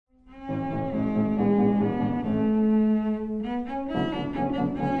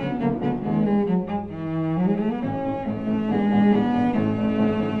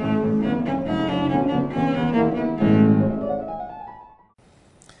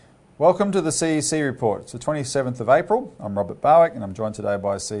Welcome to the CEC Report. It's the 27th of April. I'm Robert Barwick and I'm joined today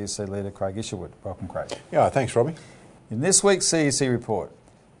by CEC leader Craig Isherwood. Welcome, Craig. Yeah, thanks, Robbie. In this week's CEC Report,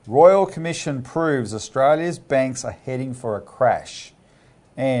 Royal Commission proves Australia's banks are heading for a crash,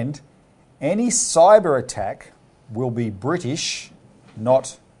 and any cyber attack will be British,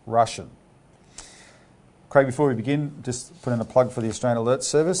 not Russian. Craig, before we begin, just put in a plug for the Australian Alert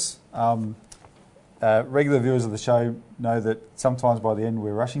Service. Regular viewers of the show know that sometimes by the end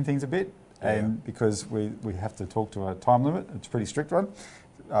we're rushing things a bit, and because we have to talk to a time limit. It's a pretty strict one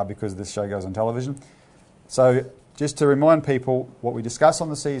because this show goes on television. So just to remind people, what we discuss on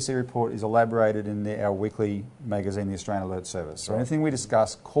the CEC Report is elaborated in our weekly magazine, the Australian Alert Service. So anything we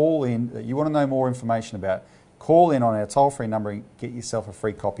discuss, call in, that you want to know more information about, call in on our toll-free number and get yourself a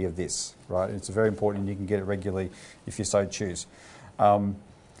free copy of this, right? It's very important and you can get it regularly if you so choose.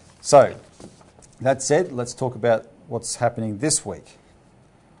 So that said, let's talk about what's happening this week.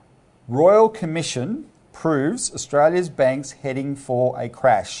 Royal Commission proves Australia's banks heading for a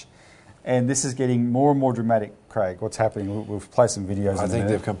crash. And this is getting more and more dramatic, Craig. What's happening? We'll play some videos. I think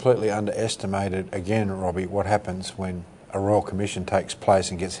they've completely underestimated, again, Robbie, what happens when a Royal Commission takes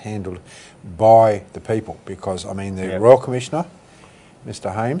place and gets handled by the people. Because, I mean, the Royal Commissioner,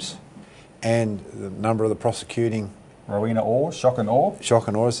 Mr Hames, and the number of the prosecuting... Rowena Orr, Shock and Orr. Shock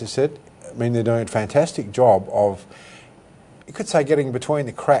and Orr, as they said. I mean, they're doing a fantastic job of, you could say, getting between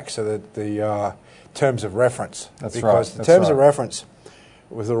the cracks of the terms of reference. That's because right. Because the terms of reference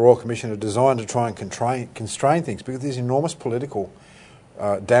with the Royal Commission are designed to try and constrain things because there's enormous political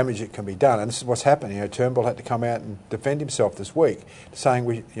damage that can be done. And this is what's happening. You know, Turnbull had to come out and defend himself this week, saying,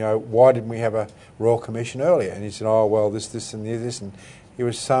 why didn't we have a Royal Commission earlier? And he said, oh, well, this and this. And he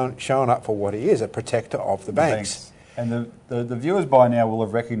was showing up for what he is, a protector of the banks. And the viewers by now will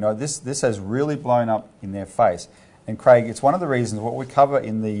have recognised this has really blown up in their face. And Craig, it's one of the reasons what we cover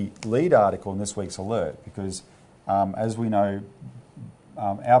in the lead article in this week's alert, because as we know,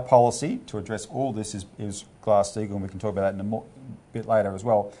 our policy to address all this is Glass-Steagall, and we can talk about that in a bit later as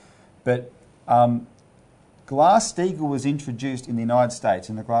well. But Glass-Steagall was introduced in the United States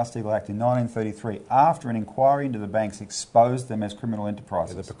in the Glass-Steagall Act in 1933 after an inquiry into the banks exposed them as criminal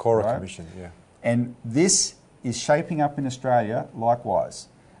enterprises. Yeah, the Pecora Commission, yeah. And this is shaping up in Australia likewise.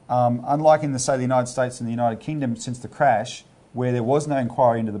 Unlike in, say, the United States and the United Kingdom since the crash, where there was no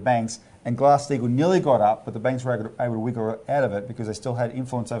inquiry into the banks, and Glass-Steagall nearly got up, but the banks were able to wiggle out of it because they still had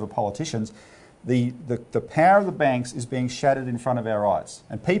influence over politicians. The power of the banks is being shattered in front of our eyes.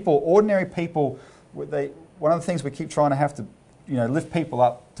 And people, ordinary people, one of the things we keep trying to have to lift people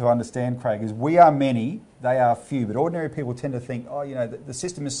up to understand, Craig, is we are many, they are few, but ordinary people tend to think, the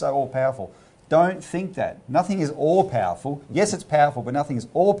system is so all-powerful. Don't think that. Nothing is all-powerful. Yes, it's powerful, but nothing is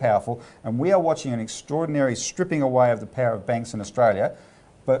all-powerful. And we are watching an extraordinary stripping away of the power of banks in Australia.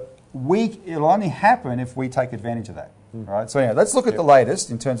 But it'll only happen if we take advantage of that. Right? So anyway, let's look at the latest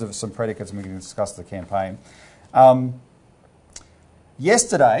in terms of some predicates, and we can discuss the campaign.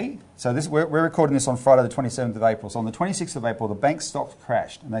 Yesterday, so we're recording this on Friday the 27th of April. So on the 26th of April, the bank stocks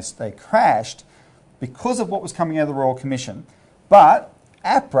crashed. And they crashed because of what was coming out of the Royal Commission. But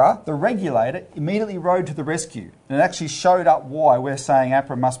APRA, the regulator, immediately rode to the rescue, and it actually showed up why we're saying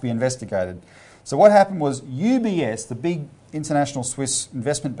APRA must be investigated. So what happened was UBS, the big international Swiss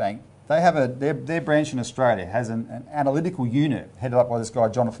investment bank, they have their branch in Australia has an analytical unit headed up by this guy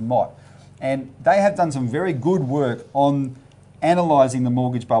Jonathan Mott, and they have done some very good work on analysing the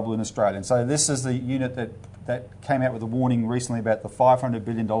mortgage bubble in Australia. And so this is the unit that came out with a warning recently about the $500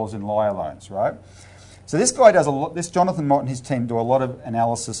 billion in liar loans, right? So this guy does a lot. This Jonathan Mott and his team do a lot of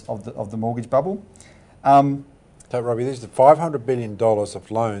analysis of the mortgage bubble. So, Robbie, there's the $500 billion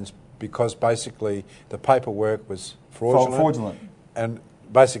of loans because basically the paperwork was fraudulent. And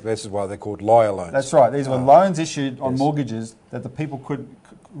basically this is why they're called liar loans. That's right. These were loans issued on mortgages that the people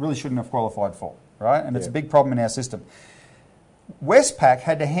really shouldn't have qualified for, right? And it's a big problem in our system. Westpac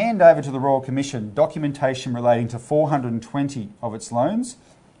had to hand over to the Royal Commission documentation relating to 420 of its loans,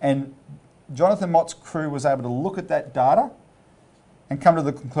 and Jonathan Mott's crew was able to look at that data and come to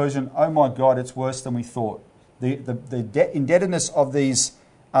the conclusion, oh my God, it's worse than we thought. The indebtedness of these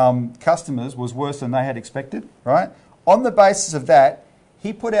customers was worse than they had expected, right? On the basis of that,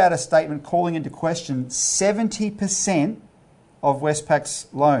 he put out a statement calling into question 70% of Westpac's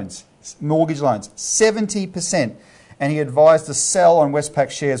loans, mortgage loans, 70%. And he advised to sell on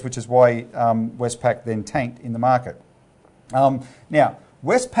Westpac shares, which is why Westpac then tanked in the market. Now,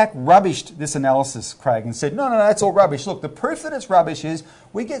 Westpac rubbished this analysis, Craig, and said, no, that's all rubbish. Look, the proof that it's rubbish is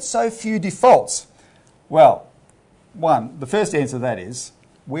we get so few defaults. Well, the first answer to that is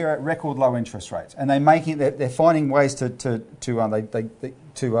we're at record low interest rates, and they're finding ways to take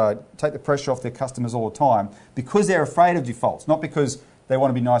the pressure off their customers all the time because they're afraid of defaults, not because they want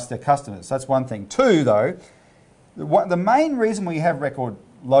to be nice to their customers. That's one thing. Two, though, the main reason we have record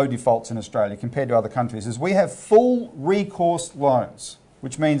low defaults in Australia compared to other countries is we have full recourse loans,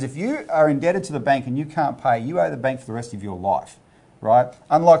 which means if you are indebted to the bank and you can't pay, you owe the bank for the rest of your life, right?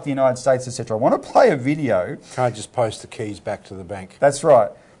 Unlike the United States, etc. I want to play a video. Can't just post the keys back to the bank. That's right.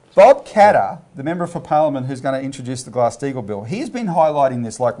 Bob Katter, the Member for Parliament who's going to introduce the Glass-Steagall Bill, he's been highlighting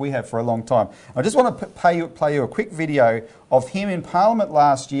this like we have for a long time. I just want to play you a quick video of him in Parliament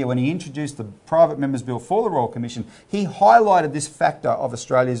last year when he introduced the Private Members Bill for the Royal Commission. He highlighted this factor of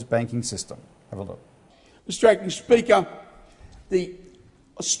Australia's banking system. Have a look. Mr. Acting Speaker, the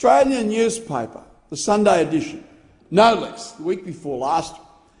Australian newspaper, the Sunday edition, no less, the week before last,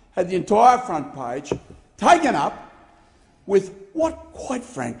 had the entire front page taken up with what, quite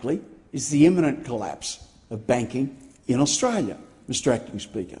frankly, is the imminent collapse of banking in Australia, Mr. Acting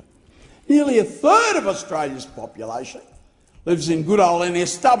Speaker. Nearly a third of Australia's population lives in good old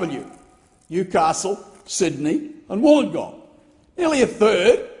NSW, Newcastle, Sydney and Wollongong. Nearly a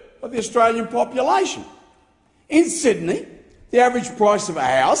third of the Australian population. In Sydney, the average price of a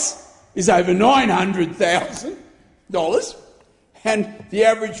house is over $900,000 and the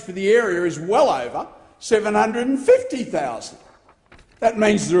average for the area is well over $750,000. That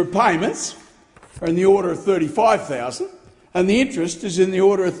means the repayments are in the order of $35,000 and the interest is in the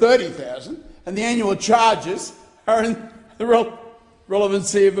order of $30,000 and the annual charges are in the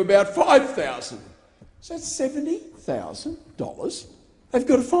relevancy of about $5,000. So that's $70,000 they've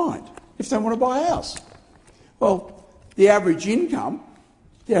got to find if they want to buy a house. Well, the average income,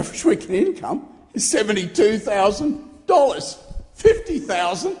 the average weekly income is $72,000,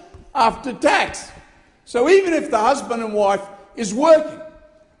 $50,000 after tax. So even if the husband and wife is working,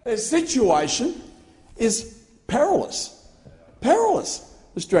 their situation is perilous. Perilous,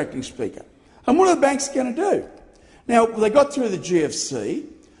 Mr. Acting Speaker. And what are the banks going to do? Now, they got through the GFC,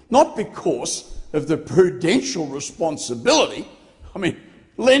 not because of the prudential responsibility. I mean,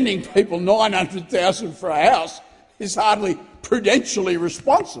 lending people $900,000 for a house is hardly prudentially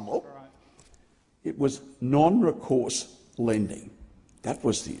responsible. It was non-recourse lending. That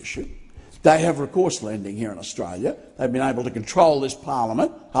was the issue. They have recourse lending here in Australia. They've been able to control this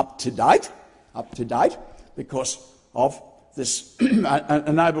parliament up to date, because of this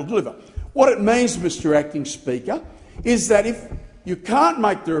unable to deliver. What it means, Mr. Acting Speaker, is that if you can't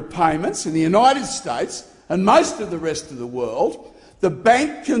make the repayments in the United States and most of the rest of the world, the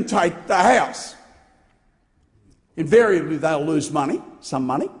bank can take the house. Invariably, they'll lose money, some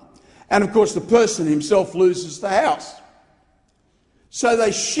money, and of course the person himself loses the house. So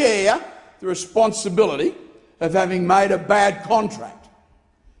they share the responsibility of having made a bad contract.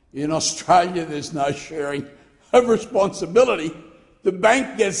 In Australia, there's no sharing of responsibility. The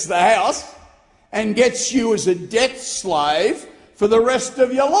bank gets the house and gets you as a debt slave for the rest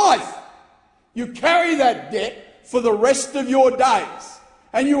of your life. You carry that debt for the rest of your days,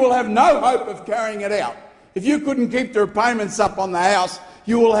 and you will have no hope of carrying it out. If you couldn't keep the repayments up on the house,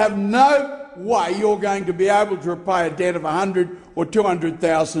 you will have no way you're going to be able to repay a debt of $100,000 or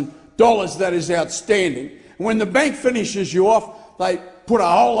 $200,000 that is outstanding. When the bank finishes you off, they put a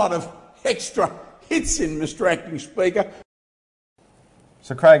whole lot of extra hits in, Mr. Acting Speaker.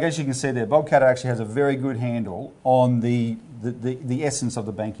 So, Craig, as you can see there, Bob Katter actually has a very good handle on the essence of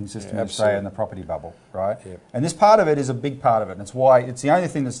the banking system in Australia and the property bubble, right? Yep. And this part of it is a big part of it, and it's why it's the only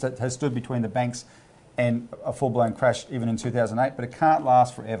thing that has stood between the banks and a full-blown crash even in 2008, but it can't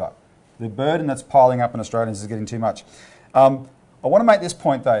last forever. The burden that's piling up on Australians is getting too much. I want to make this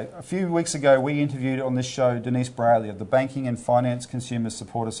point, though. A few weeks ago, we interviewed on this show Denise Brayley of the Banking and Finance Consumers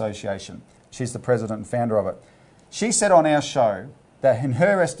Support Association. She's the president and founder of it. She said on our show that in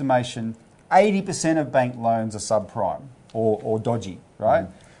her estimation, 80% of bank loans are subprime or dodgy, right?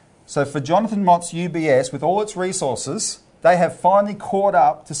 So for Jonathan Mott's UBS, with all its resources, they have finally caught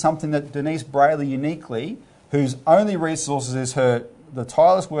up to something that Denise Brayley uniquely, whose only resources is the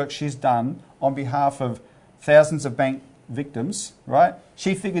tireless work she's done on behalf of thousands of bank victims, right?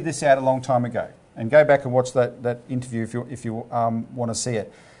 She figured this out a long time ago. And go back and watch that interview if you want to see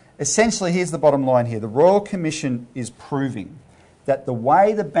it. Essentially, here's the bottom line here. The Royal Commission is proving that the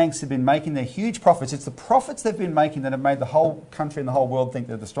way the banks have been making their huge profits, it's the profits they've been making that have made the whole country and the whole world think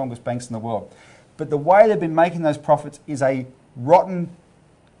they're the strongest banks in the world. But the way they've been making those profits is a rotten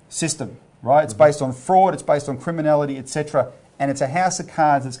system, right? It's based on fraud, it's based on criminality, etc. And it's a house of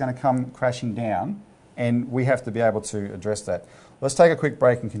cards that's going to come crashing down, and we have to be able to address that. Let's take a quick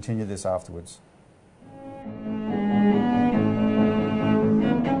break and continue this afterwards.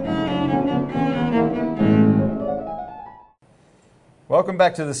 Welcome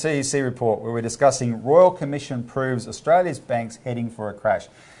back to the CEC Report, where we're discussing Royal Commission proves Australia's banks heading for a crash.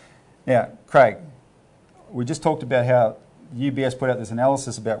 Now, Craig, we just talked about how UBS put out this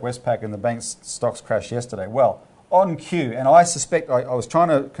analysis about Westpac and the bank's stocks crashed yesterday. Well, on cue, and I suspect, I was trying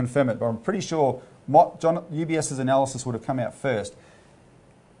to confirm it, but I'm pretty sure UBS's analysis would have come out first.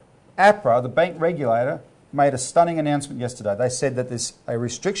 APRA, the bank regulator, made a stunning announcement yesterday. They said that there's a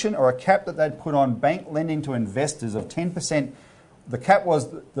restriction or a cap that they'd put on bank lending to investors of 10%. The cap was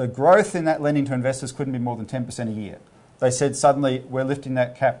the growth in that lending to investors couldn't be more than 10% a year. They said suddenly we're lifting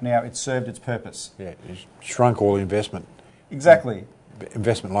that cap now. It served its purpose. Yeah, it shrunk all investment. Exactly.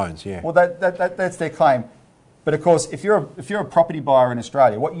 Investment loans, yeah. Well, that's their claim. But of course, if you're a property buyer in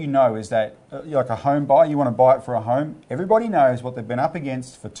Australia, what you know is that you're like a home buyer, you want to buy it for a home. Everybody knows what they've been up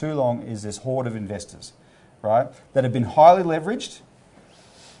against for too long is this horde of investors, right? That have been highly leveraged.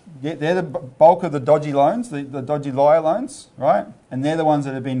 They're the bulk of the dodgy loans, the dodgy liar loans, right? And they're the ones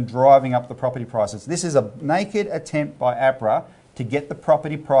that have been driving up the property prices. This is a naked attempt by APRA to get the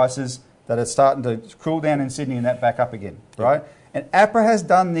property prices that are starting to cool down in Sydney and that back up again, right? And APRA has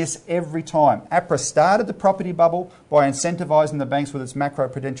done this every time. APRA started the property bubble by incentivising the banks with its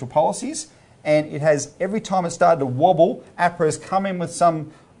macro-prudential policies, and it has, every time it started to wobble, APRA has come in with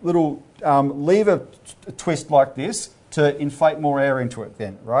some little lever twist like this to inflate more air into it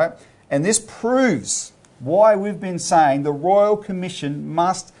then, right? And this proves why we've been saying the Royal Commission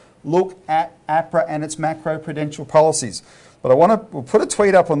must look at APRA and its macro-prudential policies. But we'll put a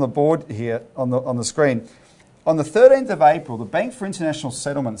tweet up on the board here on the screen. On the 13th of April, the Bank for International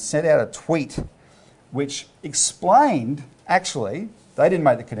Settlements sent out a tweet which explained, actually, they didn't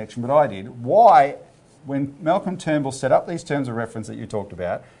make the connection, but I did, why, when Malcolm Turnbull set up these terms of reference that you talked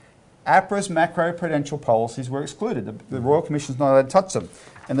about, APRA's macro-prudential policies were excluded. The Royal Commission's not allowed to touch them.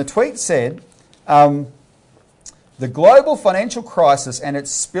 And the tweet said, the global financial crisis and its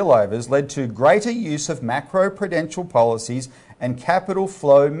spillovers led to greater use of macro-prudential policies and capital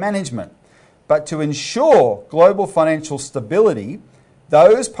flow management. But to ensure global financial stability,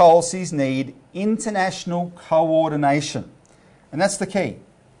 those policies need international coordination. And that's the key.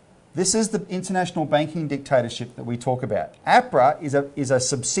 This is the international banking dictatorship that we talk about. APRA is a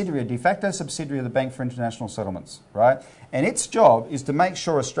subsidiary, a de facto subsidiary of the Bank for International Settlements, right? And its job is to make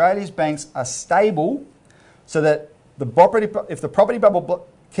sure Australia's banks are stable so that if the property bubble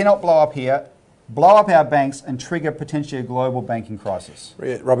cannot blow up here, blow up our banks and trigger potentially a global banking crisis.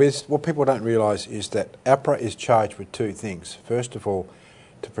 Yeah, Robbie, what people don't realise is that APRA is charged with two things. First of all,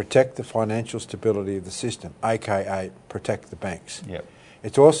 to protect the financial stability of the system, aka protect the banks. Yep.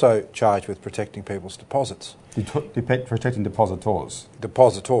 It's also charged with protecting people's deposits. Protecting depositors.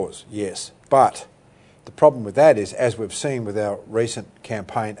 Depositors, yes. But the problem with that is, as we've seen with our recent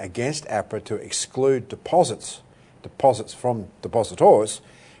campaign against APRA to exclude deposits from depositors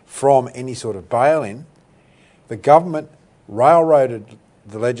from any sort of bail-in, the government railroaded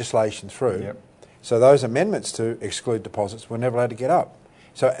the legislation through. Yep. So those amendments to exclude deposits were never allowed to get up.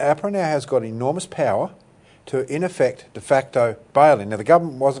 So APRA now has got enormous power to, in effect, de facto bail-in. Now, the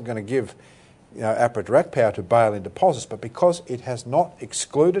government wasn't going to give APRA direct power to bail in deposits, but because it has not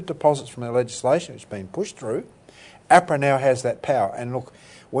excluded deposits from the legislation it's been pushed through, APRA now has that power. And look,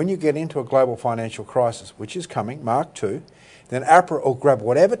 when you get into a global financial crisis, which is coming, Mark 2, then APRA will grab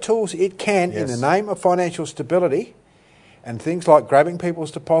whatever tools it can in the name of financial stability, and things like grabbing people's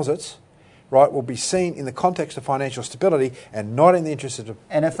deposits, right, will be seen in the context of financial stability and not in the interest of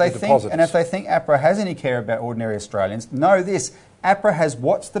depositors. And if they think APRA has any care about ordinary Australians, know this: APRA has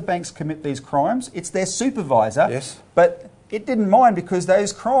watched the banks commit these crimes. It's their supervisor. Yes. But it didn't mind because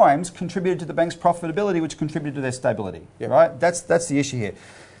those crimes contributed to the bank's profitability, which contributed to their stability. Yep. Right? That's the issue here.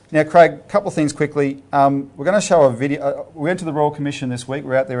 Now, Craig, a couple of things quickly. We're going to show a video. We went to the Royal Commission this week.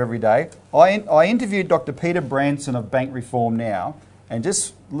 We're out there every day. I interviewed Dr. Peter Branson of Bank Reform Now, and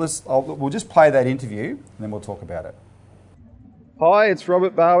we'll just play that interview, and then we'll talk about it. Hi, it's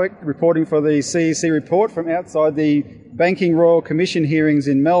Robert Barwick reporting for the CEC Report from outside the Banking Royal Commission hearings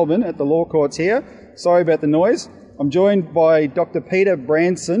in Melbourne at the Law Courts here. Sorry about the noise. I'm joined by Dr. Peter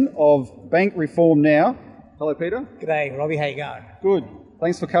Branson of Bank Reform Now. Hello, Peter. G'day, Robbie. How you going? Good.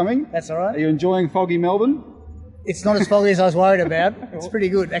 Thanks for coming. That's all right. Are you enjoying foggy Melbourne? It's not as foggy as I was worried about. It's pretty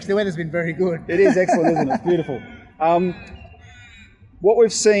good. Actually, the weather's been very good. It is excellent, isn't it? It's beautiful. What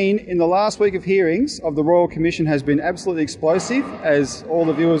we've seen in the last week of hearings of the Royal Commission has been absolutely explosive, as all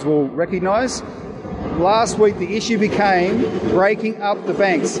the viewers will recognise. Last week, the issue became breaking up the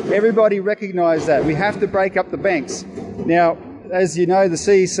banks. Everybody recognised that. We have to break up the banks. Now, as you know, the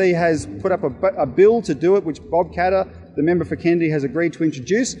CEC has put up a bill to do it, which Bob Catter the member for Kennedy has agreed to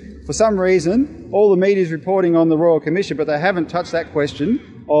introduce. For some reason, all the media is reporting on the Royal Commission, but they haven't touched that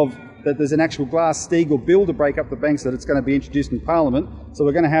question of that there's an actual Glass-Steagall bill to break up the banks, that it's going to be introduced in Parliament. So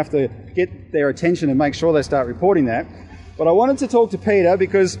we're going to have to get their attention and make sure they start reporting that. But I wanted to talk to Peter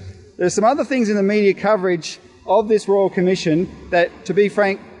because there's some other things in the media coverage of this Royal Commission that, to be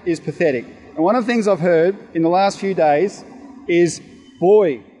frank, is pathetic. And one of the things I've heard in the last few days is,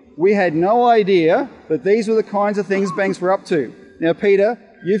 boy, we had no idea that these were the kinds of things banks were up to. Now, Peter,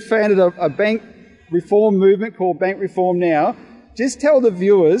 you've founded a bank reform movement called Bank Reform Now. Just tell the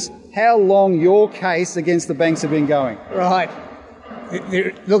viewers how long your case against the banks have been going. Right.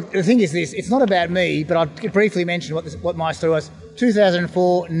 Look, the thing is this, it's not about me, but I'll briefly mention what my story was.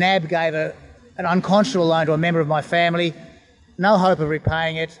 2004, NAB gave an unconscionable loan to a member of my family, no hope of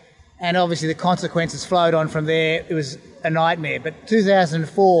repaying it, and obviously the consequences flowed on from there. It was a nightmare. But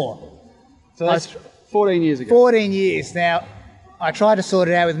 2004... So that's 14 years ago. 14 years. Now, I tried to sort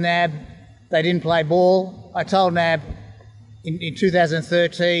it out with NAB. They didn't play ball. I told NAB in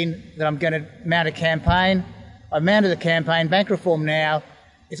 2013 that I'm going to mount a campaign. I've mounted the campaign, Bank Reform Now.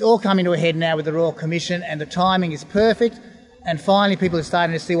 It's all coming to a head now with the Royal Commission, and the timing is perfect. And finally, people are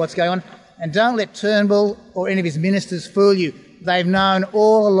starting to see what's going on. And don't let Turnbull or any of his ministers fool you. They've known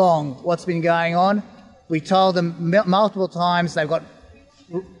all along what's been going on. We told them multiple times. They've got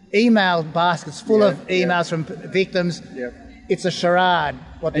email baskets full of emails from victims. It's a charade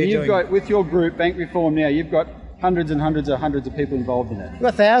what they're doing. And you've got, with your group, Bank Reform Now, you've got hundreds and hundreds of people involved in it. We've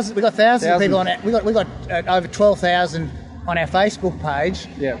got thousands of people on it. We've got over 12,000 on our Facebook page.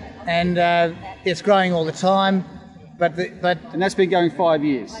 Yeah. And it's growing all the time. And that's been going 5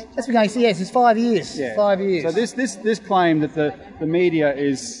 years. That's been going, yes, it's 5 years. Yeah. 5 years. So this claim that the media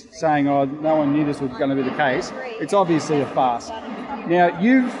is saying, oh, no one knew this was going to be the case, it's obviously a farce. Now,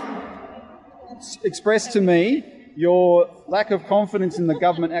 you've expressed to me your lack of confidence in the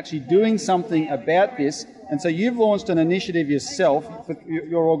government actually doing something about this, and so you've launched an initiative yourself for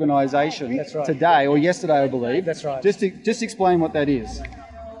your organisation today, or yesterday, I believe. That's right. Just explain what that is.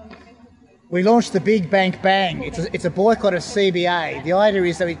 We launched the Big Bank Bang. It's a boycott of CBA. The idea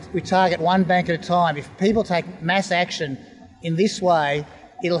is that we target one bank at a time. If people take mass action in this way,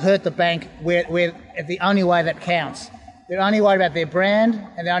 it'll hurt the bank where the only way that counts. They're only worried about their brand,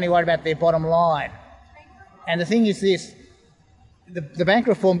 and they're only worried about their bottom line. And the thing is this, the Bank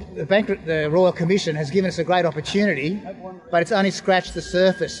Reform, the Royal Commission has given us a great opportunity, but it's only scratched the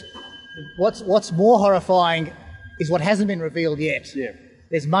surface. What's more horrifying is what hasn't been revealed yet. Yeah.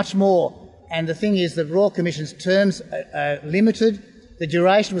 There's much more. And the thing is, the Royal Commission's terms are limited, the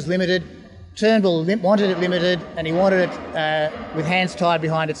duration was limited, Turnbull wanted it limited, and he wanted it with hands tied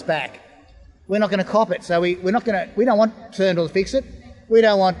behind its back. We're not going to cop it, so we don't want Turnbull to fix it. We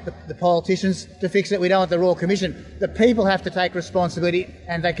don't want the politicians to fix it. We don't want the Royal Commission. The people have to take responsibility,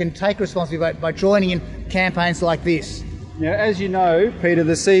 and they can take responsibility by joining in campaigns like this. Now, as you know, Peter,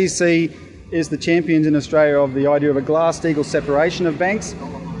 the CEC is the champions in Australia of the idea of a Glass-Steagall separation of banks,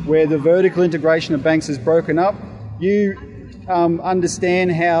 where the vertical integration of banks is broken up. You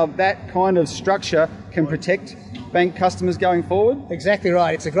understand how that kind of structure can protect bank customers going forward? Exactly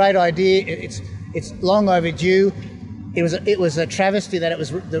right. It's a great idea. It's long overdue. It was a travesty that it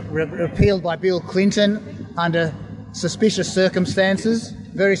was repealed by Bill Clinton under suspicious circumstances,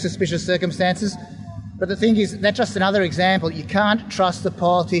 very suspicious circumstances. But the thing is, that's just another example. You can't trust the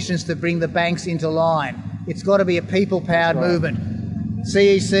politicians to bring the banks into line. It's got to be a people-powered movement.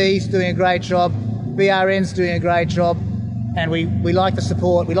 CEC's doing a great job, BRN's doing a great job, and we like the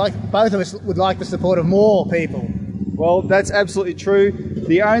support. Both of us would like the support of more people. Well, that's absolutely true.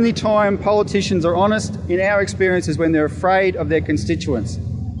 The only time politicians are honest, in our experience, is when they're afraid of their constituents.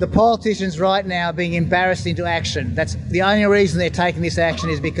 The politicians right now are being embarrassed into action. That's the only reason they're taking this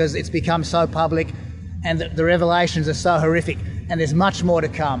action, is because it's become so public and the revelations are so horrific, and there's much more to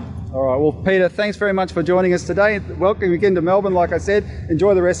come. All right, well, Peter, thanks very much for joining us today. Welcome again to Melbourne, like I said.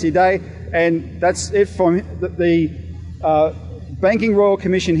 Enjoy the rest of your day. And that's it from the Banking Royal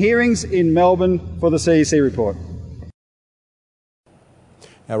Commission hearings in Melbourne for the CEC Report.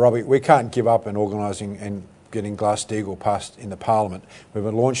 Now, Robbie, we can't give up on organising and getting Glass-Steagall passed in the Parliament. We've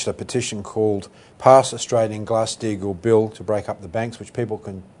launched a petition called Pass Australian Glass-Steagall Bill to break up the banks, which people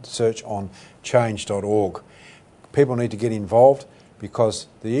can search on change.org. People need to get involved, because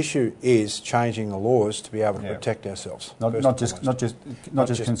the issue is changing the laws to be able to protect ourselves. Not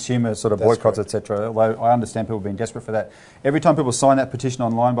just consumer sort of boycotts, etc. Although I understand people have been desperate for that. Every time people sign that petition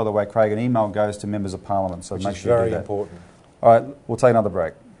online, by the way, Craig, an email goes to members of Parliament. So make sure you do that. Very important. All right, we'll take another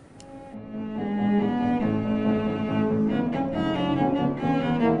break.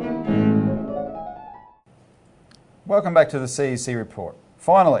 Welcome back to the CEC Report.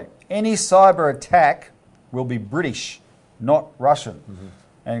 Finally, any cyber attack will be British, not Russian.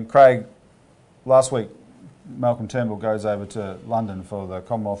 And Craig, last week, Malcolm Turnbull goes over to London for the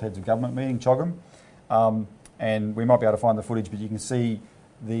Commonwealth Heads of Government meeting, CHOGM, and we might be able to find the footage, but you can see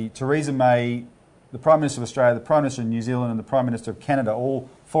the Theresa May, the Prime Minister of Australia, the Prime Minister of New Zealand and the Prime Minister of Canada, all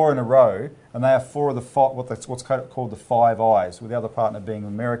four in a row, and they are four of the what's called the Five Eyes, with the other partner being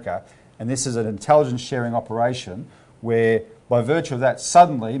America. And this is an intelligence sharing operation where, by virtue of that,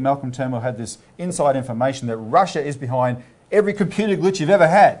 suddenly Malcolm Turnbull had this inside information that Russia is behind every computer glitch you've ever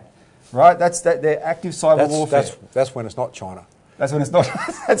had. Right? That's their active cyber warfare. That's when it's not China. That's when it's not.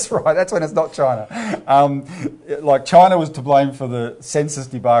 That's right. That's when it's not China. Like China was to blame for the census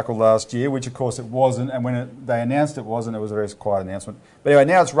debacle last year, which of course it wasn't. And when they announced it wasn't, it was a very quiet announcement. But anyway,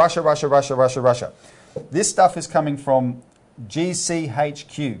 now it's Russia, Russia, Russia, Russia, Russia. This stuff is coming from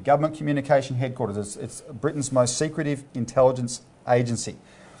GCHQ, Government Communication Headquarters. It's Britain's most secretive intelligence agency.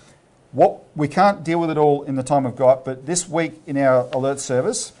 We can't deal with it all in the time we've got, but this week in our alert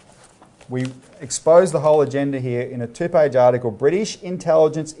service, we exposed the whole agenda here in a 2-page article. British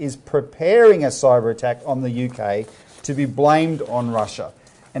intelligence is preparing a cyber attack on the UK to be blamed on Russia.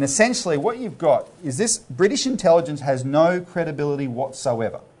 And essentially what you've got is this: British intelligence has no credibility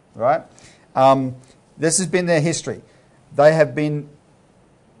whatsoever, right? This has been their history. They've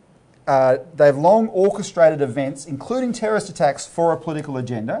long orchestrated events, including terrorist attacks, for a political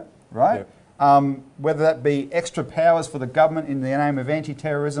agenda, right? Yep. Whether that be extra powers for the government in the name of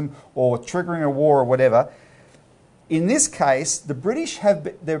anti-terrorism or triggering a war or whatever. In this case, the British have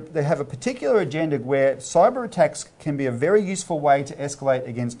a particular agenda where cyber attacks can be a very useful way to escalate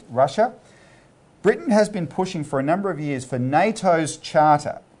against Russia. Britain has been pushing for a number of years for NATO's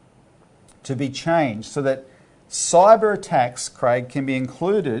charter to be changed so that cyber attacks, Craig, can be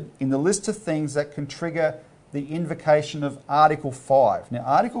included in the list of things that can trigger the invocation of Article 5. Now,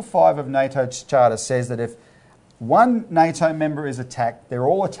 Article 5 of NATO's charter says that if one NATO member is attacked, they're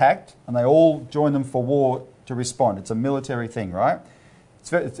all attacked, and they all join them for war to respond. It's a military thing, right?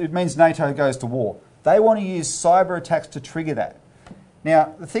 It means NATO goes to war. They want to use cyber attacks to trigger that.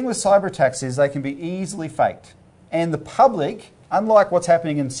 Now, the thing with cyber attacks is they can be easily faked. And the public, unlike what's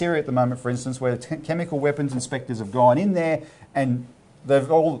happening in Syria at the moment, for instance, where chemical weapons inspectors have gone in there and they've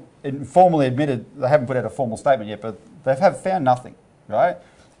all informally admitted, they haven't put out a formal statement yet, but they have found nothing, right?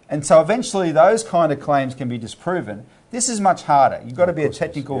 And so eventually those kind of claims can be disproven. This is much harder. You've got to be a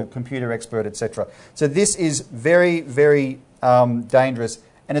technical computer expert, etc. So this is very, very dangerous,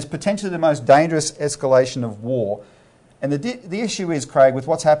 and it's potentially the most dangerous escalation of war. And the issue is, Craig, with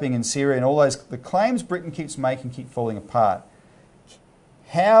what's happening in Syria and all the claims Britain keeps making keep falling apart.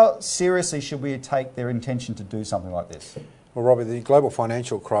 How seriously should we take their intention to do something like this? Well, Robbie, the global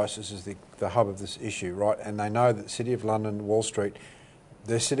financial crisis is the hub of this issue, right? And they know that the City of London, Wall Street,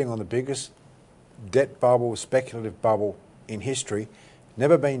 they're sitting on the biggest debt bubble, speculative bubble in history,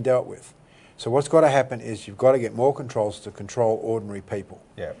 never been dealt with. So what's got to happen is you've got to get more controls to control ordinary people.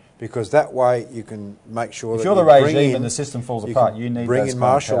 Yeah. Because that way you can make sure that if you're the regime and the system falls apart, you need bring in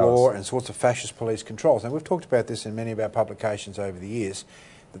martial law and sorts of fascist police controls. And we've talked about this in many of our publications over the years,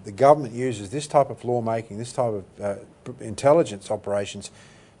 that the government uses this type of lawmaking, this type of intelligence operations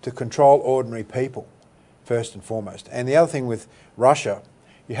to control ordinary people, first and foremost. And the other thing with Russia,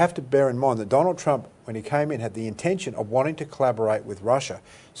 you have to bear in mind that Donald Trump, when he came in, had the intention of wanting to collaborate with Russia.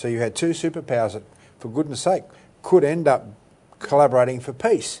 So you had two superpowers that, for goodness sake, could end up collaborating for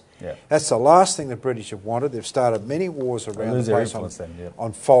peace. Yeah. That's the last thing the British have wanted. They've started many wars around the place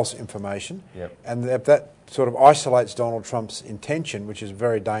on false information. Yep. And that sort of isolates Donald Trump's intention, which is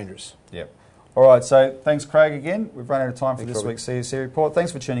very dangerous. Yep. All right, so thanks, Craig, again. We've run out of time for this week's CEC Report.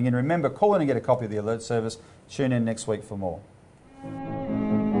 Thanks for tuning in. Remember, call in and get a copy of the alert service. Tune in next week for more.